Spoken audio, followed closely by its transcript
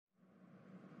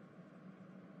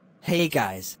Hey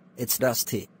guys, it's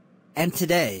Dusty. And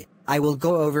today, I will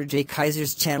go over Jay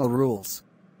Kizer's channel rules.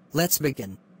 Let's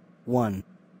begin. 1.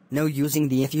 No using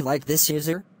the "if you like this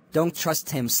user, don't trust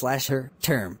him/her"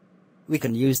 term. We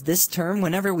can use this term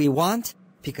whenever we want,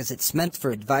 because it's meant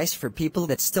for advice for people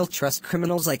that still trust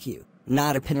criminals like you,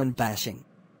 not opinion bashing.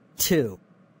 2.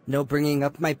 No bringing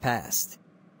up my past.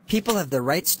 People have the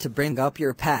rights to bring up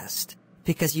your past,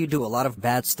 because you do a lot of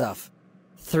bad stuff.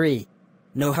 3.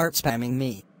 No heart spamming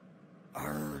me.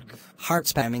 Arrgh. Heart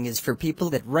spamming is for people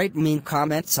that write mean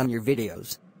comments on your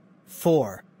videos.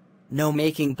 4. No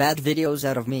making bad videos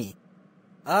out of me.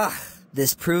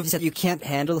 This proves that you can't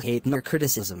handle hate nor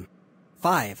criticism.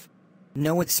 5.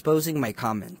 No exposing my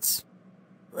comments.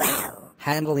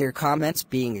 Handle your comments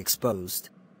being exposed.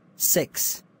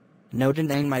 6. No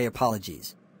denying my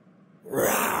apologies.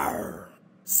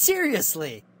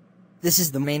 Seriously! This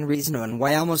is the main reason on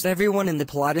why almost everyone in the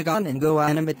Polygon and Go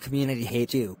Animate community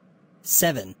hate you.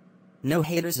 7. No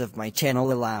haters of my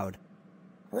channel allowed.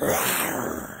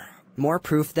 More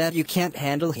proof that you can't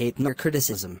handle hate nor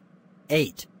criticism.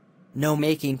 8. No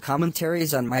making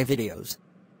commentaries on my videos.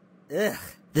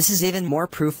 This is even more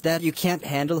proof that you can't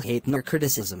handle hate nor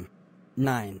criticism.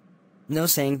 9. No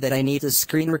saying that I need a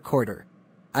screen recorder.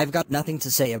 I've got nothing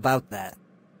to say about that.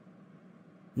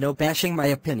 No bashing my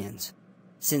opinions.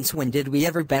 Since when did we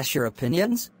ever bash your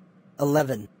opinions?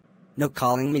 11. No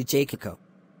calling me Jay Kizer.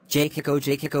 Jay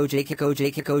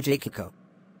Kizer.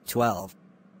 12.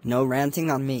 No ranting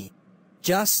on me.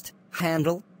 Just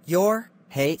handle your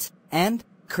hate and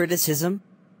criticism.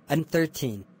 And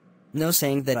 13. No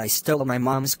saying that I stole my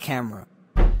mom's camera.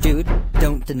 Dude,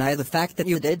 don't deny the fact that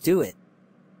you did do it.